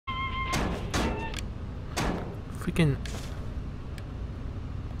Freaking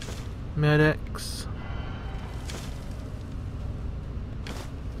medics.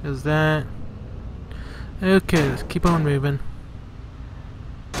 Is that okay? Let's keep on moving.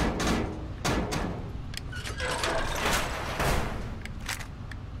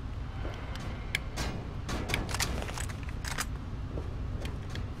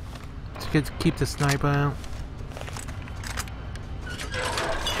 Let's keep the sniper out.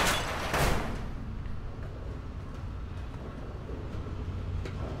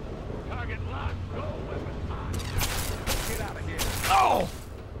 Target locked. Go, weapon on. Get out of here. Oh!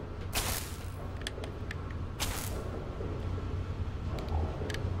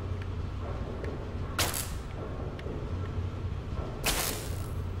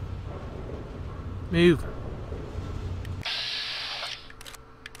 Move.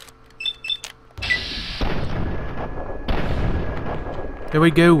 There we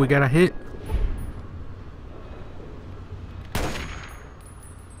go, we got a hit.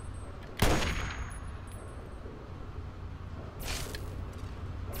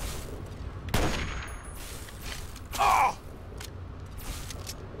 Oh!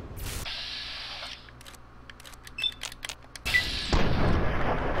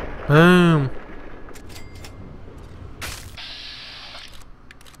 Boom.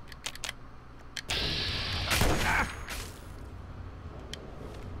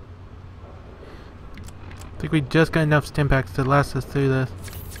 I think we just got enough stim packs to last us through this.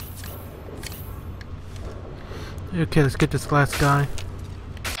 Okay, let's get this last guy.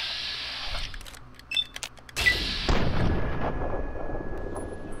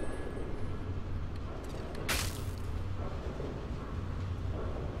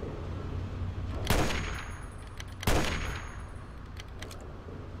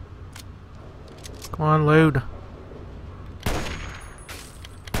 Come on, load.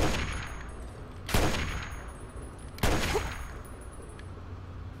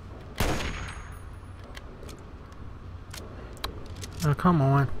 Oh, come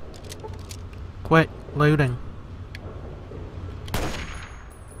on. Quit loading.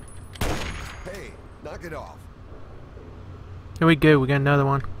 Hey, knock it off. Here we go, we got another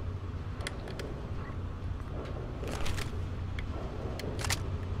one.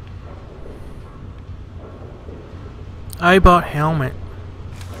 I bought helmet.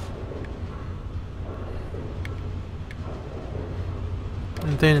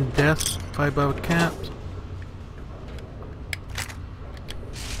 And then death, 5 caps.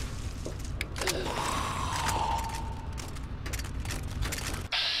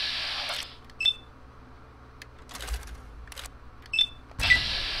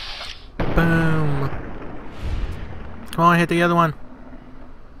 Boom. Come on, hit the other one.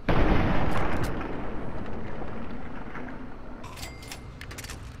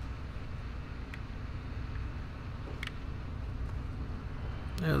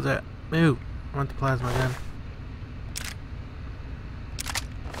 There's that. Ooh, I want the plasma gun.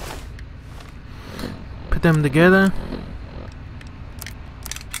 Put them together.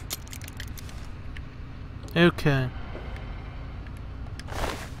 Okay.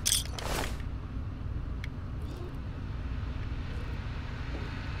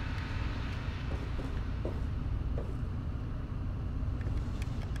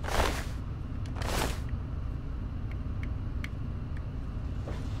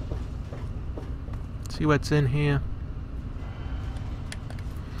 See what's in here.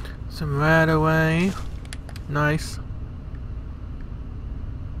 Some right away. Nice.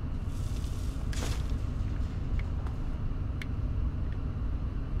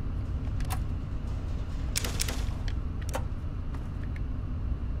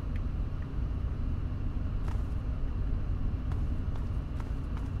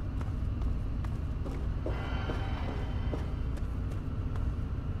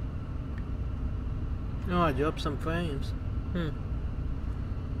 Oh, I dropped some frames.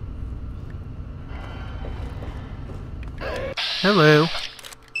 Hello.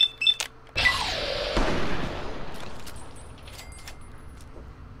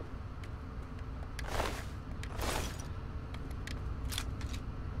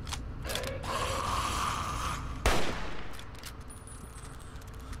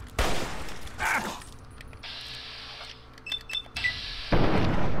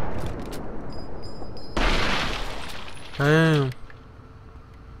 Boom.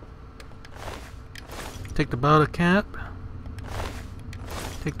 Take the bottle cap.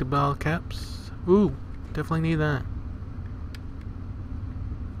 Take the bottle caps. Ooh, definitely need that.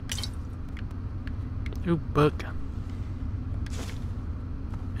 Ooh, book.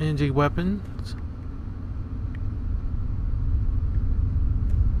 Energy weapons.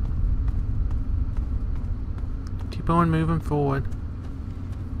 on moving forward.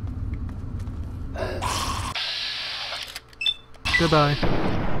 Goodbye.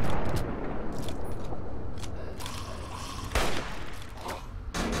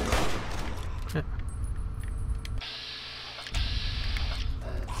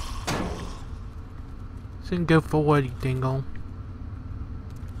 Shouldn't go forward, you dingle.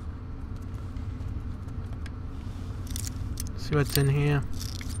 See what's in here.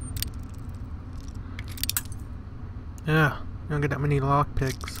 Yeah, I don't get that many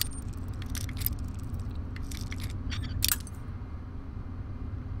lockpicks.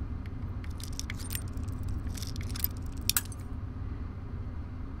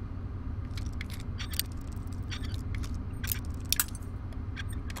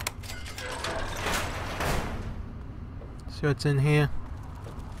 See what's in here.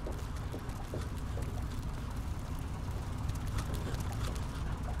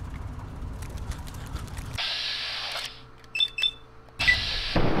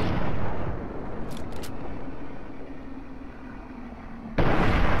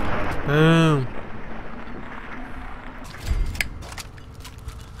 Boom.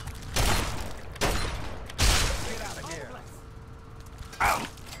 Get out of here.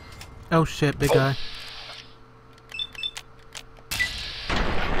 Oh shit, big guy.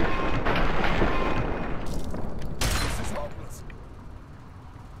 This is hopeless.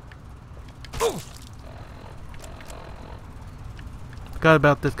 Forgot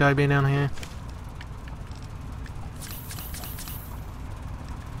about this guy being down here.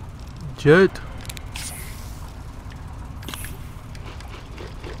 Jet.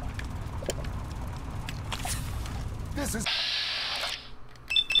 This is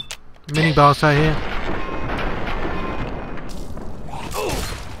Mini boss right here.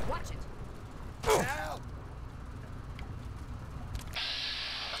 Watch it. help.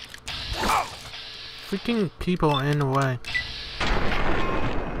 Freaking people are in the way.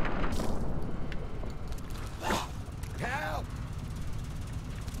 Help.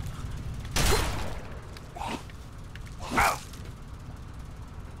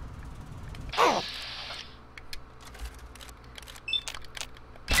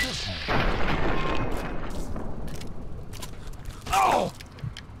 Oh.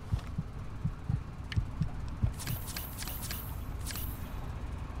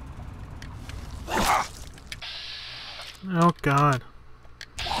 Oh god.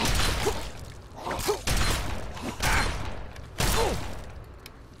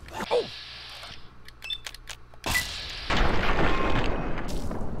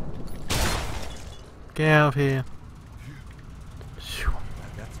 Get out of here. Phew.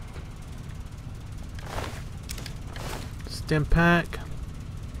 Stim pack.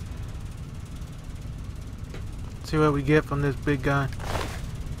 See what we get from this big guy.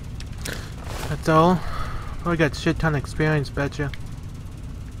 That's all. Oh, we got shit ton of experience, betcha.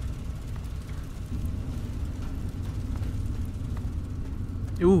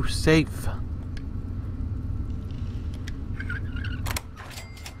 Ooh, safe.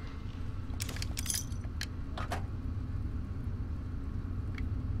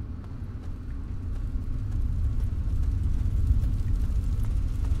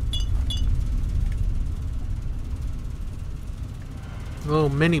 Little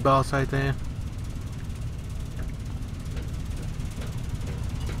mini boss right there.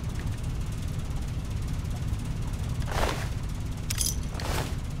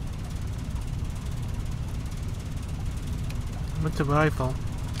 What's a rifle?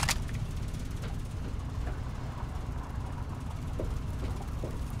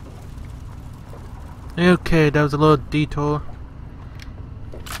 Okay, that was a little detour.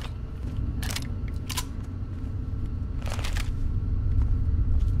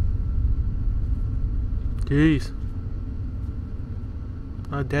 Jeez.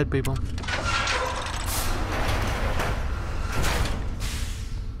 A lot of dead people.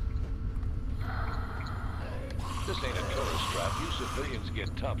 This ain't a tourist trap. You civilians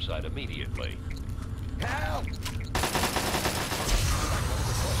get topside immediately. Help.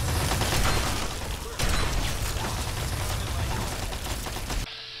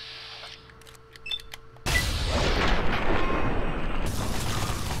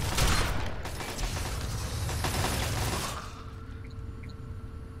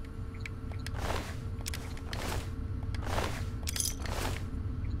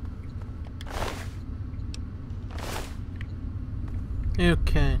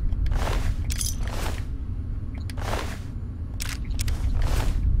 Okay.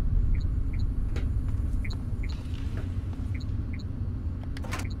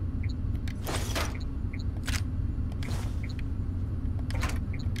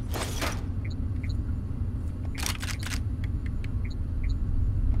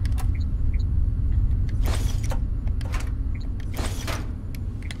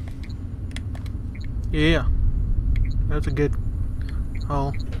 Yeah. That's a good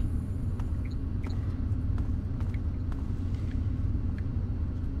hole.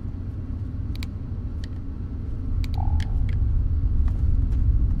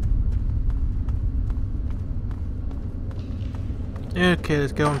 Okay,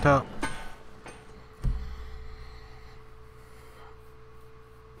 let's go on top.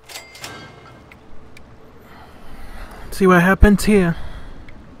 See what happens here.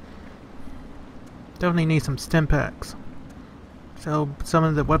 Definitely need some stim packs. So some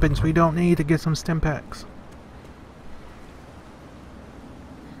of the weapons we don't need to get some stim packs.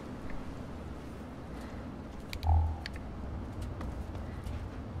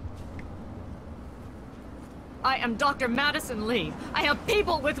 I am Dr. Madison Lee. I have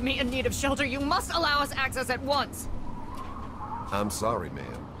people with me in need of shelter. You must allow us access at once. I'm sorry,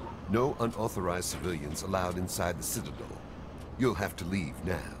 ma'am. No unauthorized civilians allowed inside the Citadel. You'll have to leave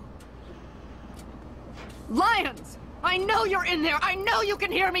now. Lyons! I know you're in there! I know you can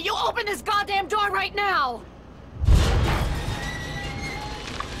hear me! You open this goddamn door right now!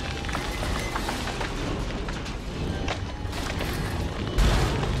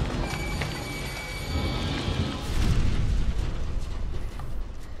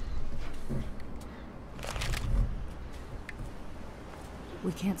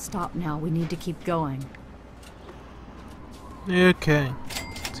 We can't stop now. We need to keep going. Okay.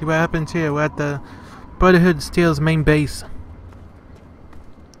 See what happens here. We're at the Brotherhood of Steel's main base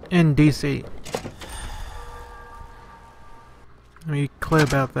in DC. Let me be clear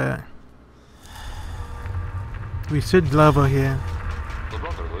about that. We should level here. The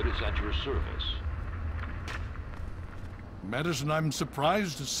Brotherhood is at your service. Madison, I'm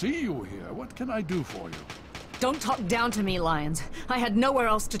surprised to see you here. What can I do for you? Don't talk down to me, Lyons. I had nowhere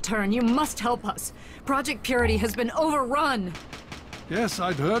else to turn. You must help us. Project Purity has been overrun. Yes,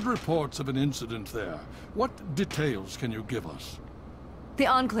 I'd heard reports of an incident there. What details can you give us? The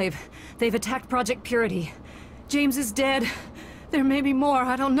Enclave. They've attacked Project Purity. James is dead. There may be more.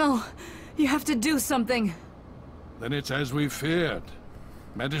 I don't know. You have to do something. Then it's as we feared.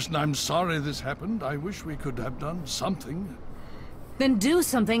 Madison, I'm sorry this happened. I wish we could have done something. Then do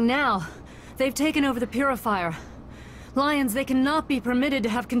something now. They've taken over the Purifier. Lyons, they cannot be permitted to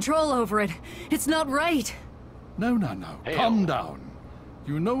have control over it. It's not right. No. Hail. Calm down.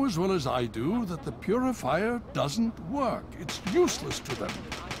 You know as well as I do that the Purifier doesn't work. It's useless to them.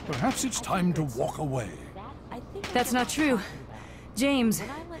 Perhaps it's time to walk away. That's not true. James,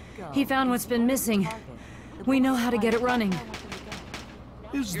 he found what's been missing. We know how to get it running.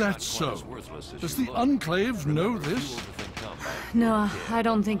 Is that so? Does the Enclave know this? No, I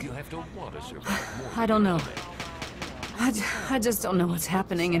don't think... I don't know. I just don't know what's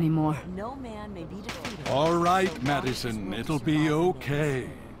happening anymore. No man may be defeated. All right, Madison. It'll be okay.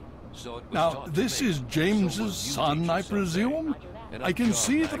 Now, this is James's son, I presume? I can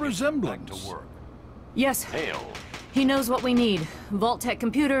see the resemblance. Yes, Hail. he knows what we need. Vault-Tec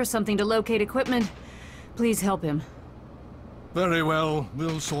computer, something to locate equipment. Please help him. Very well.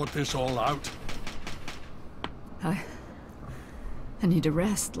 We'll sort this all out. I need to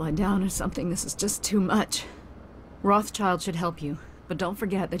rest, lie down or something. This is just too much. Rothschild should help you, but don't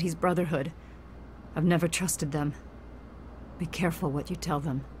forget that he's Brotherhood. I've never trusted them. Be careful what you tell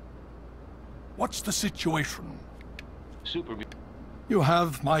them. What's the situation? Super. You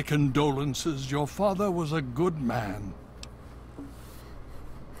have my condolences. Your father was a good man.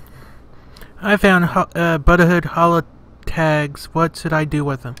 I found Brotherhood holo tags. What should I do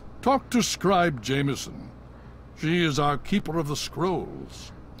with them? Talk to Scribe Jameson. She is our keeper of the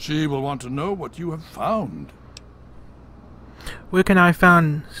scrolls. She will want to know what you have found. Where can I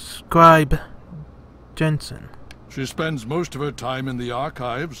find Scribe Jensen? She spends most of her time in the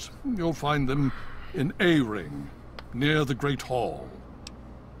archives. You'll find them in A-Ring, near the Great Hall.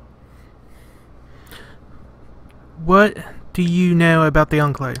 What do you know about the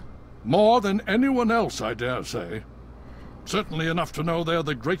Enclave? More than anyone else, I dare say. Certainly enough to know they're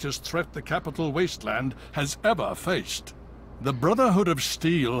the greatest threat the Capital Wasteland has ever faced. The Brotherhood of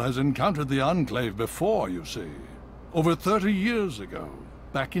Steel has encountered the Enclave before, you see. Over 30 years ago,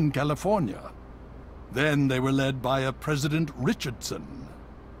 back in California. Then they were led by a President Richardson.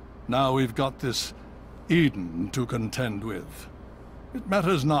 Now we've got this Eden to contend with. It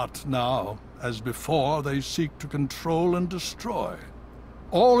matters not now. As before, they seek to control and destroy.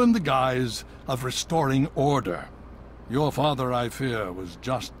 All in the guise of restoring order. Your father, I fear, was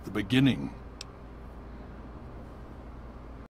just the beginning.